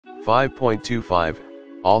5.25,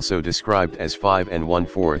 also described as 5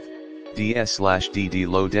 1/4, DS/DD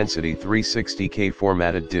low density 360K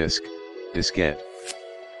formatted disk, diskette.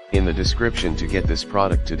 In the description to get this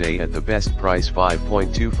product today at the best price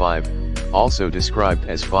 5.25, also described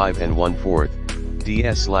as 5 1/4,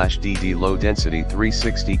 DS/DD low density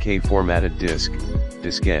 360K formatted disk,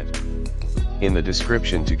 diskette. In the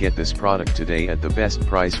description to get this product today at the best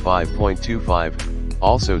price 5.25,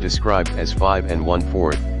 also described as 5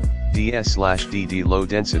 1/4, DS/DD low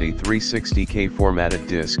density 360K formatted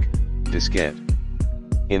disk, diskette.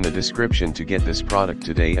 In the description to get this product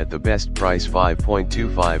today at the best price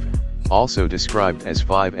 5.25, also described as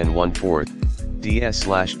 5 1/4,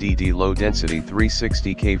 DS/DD low density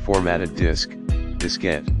 360K formatted disk,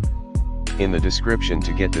 diskette. In the description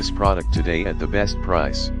to get this product today at the best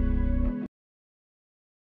price.